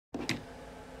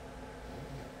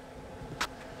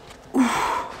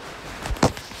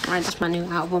Alright, that's my new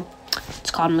album.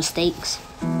 It's called Mistakes.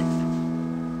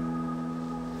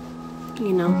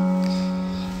 You know.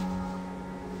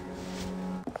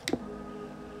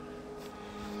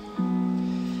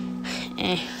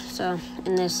 So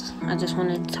in this, I just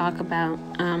wanted to talk about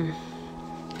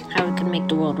how we can make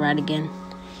the world right again.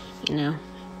 You know.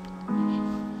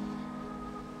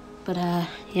 But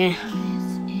yeah.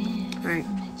 Alright.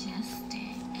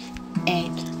 Hey,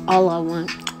 all I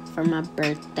want for my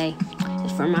birthday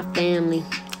is for my family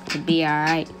to be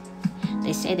alright.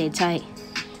 They say they tight,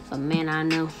 but man, I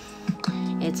know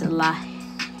it's a lie.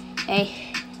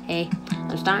 Hey,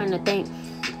 I'm starting to think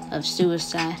of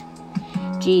suicide.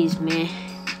 Jeez, man,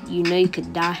 you know you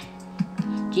could die.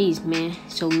 Jeez, man,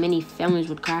 so many families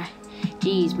would cry.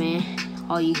 Jeez, man,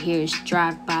 all you hear is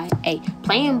drive by. Hey,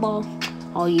 playing ball,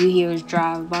 all you hear is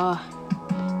drive by.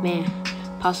 Man,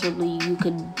 possibly you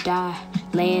could die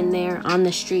laying there on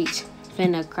the streets,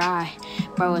 finna cry.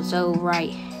 Bro, it's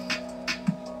alright.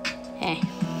 Hey,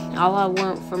 all I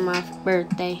want for my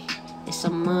birthday is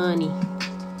some money.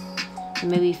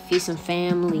 Maybe feed some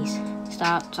families.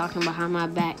 Stop talking behind my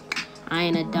back. I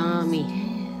ain't a dummy.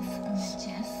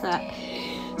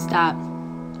 Stop.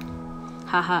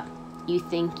 Haha, you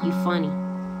think you funny.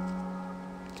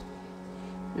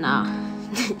 Nah,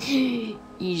 you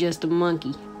just a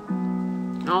monkey.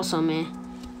 Also, man,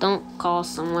 don't call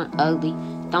someone ugly.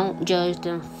 Don't judge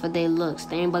them for their looks.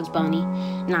 They ain't Bugs Bunny.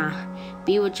 Nah,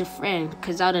 be with your friend,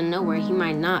 cause out of nowhere, he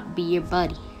might not be your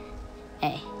buddy.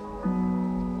 Hey.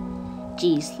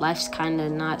 Geez, life's kinda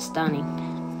not stunning.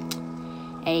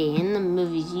 Hey, in the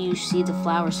movies, you see the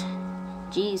flowers.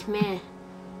 Geez, man,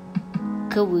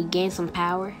 could we gain some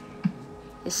power?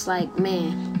 It's like,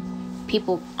 man,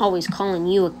 people always calling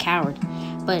you a coward.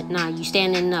 But nah, you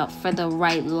standing up for the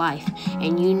right life.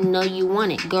 And you know you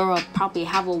want it. Girl, I'll probably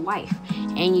have a wife.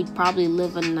 And you'd probably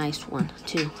live a nice one,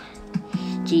 too.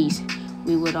 Jeez,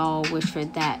 we would all wish for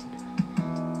that.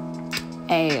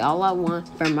 Hey, all I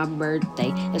want for my birthday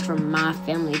is for my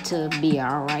family to be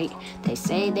alright. They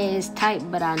say that it's tight,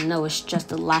 but I know it's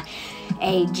just a lie.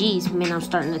 Hey, jeez, man, I'm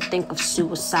starting to think of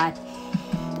suicide.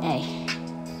 Hey,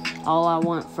 all I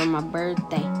want for my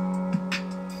birthday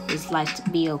is life to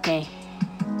be okay.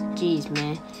 Jeez,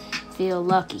 man, feel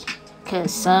lucky,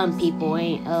 cause some people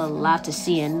ain't allowed to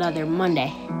see another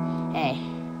Monday. Hey,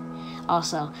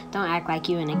 also, don't act like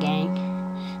you in a gang,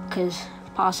 cause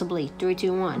possibly 3,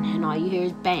 2, 1, and all you hear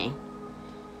is bang.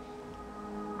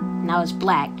 Now it's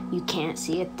black, you can't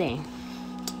see a thing.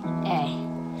 Hey,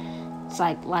 it's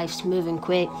like life's moving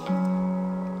quick.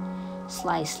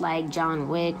 Slice like John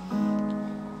Wick.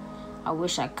 I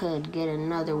wish I could get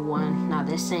another one. Now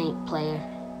this ain't player.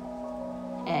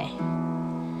 Hey,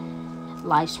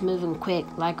 life's moving quick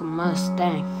like a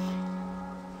Mustang.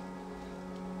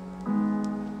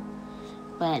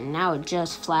 But now it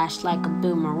just flashed like a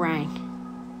boomerang.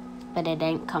 But it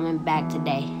ain't coming back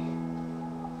today.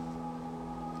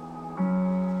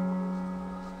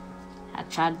 I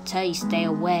tried to tell you stay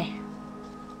away.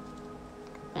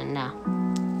 But no,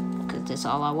 because that's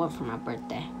all I want for my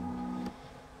birthday.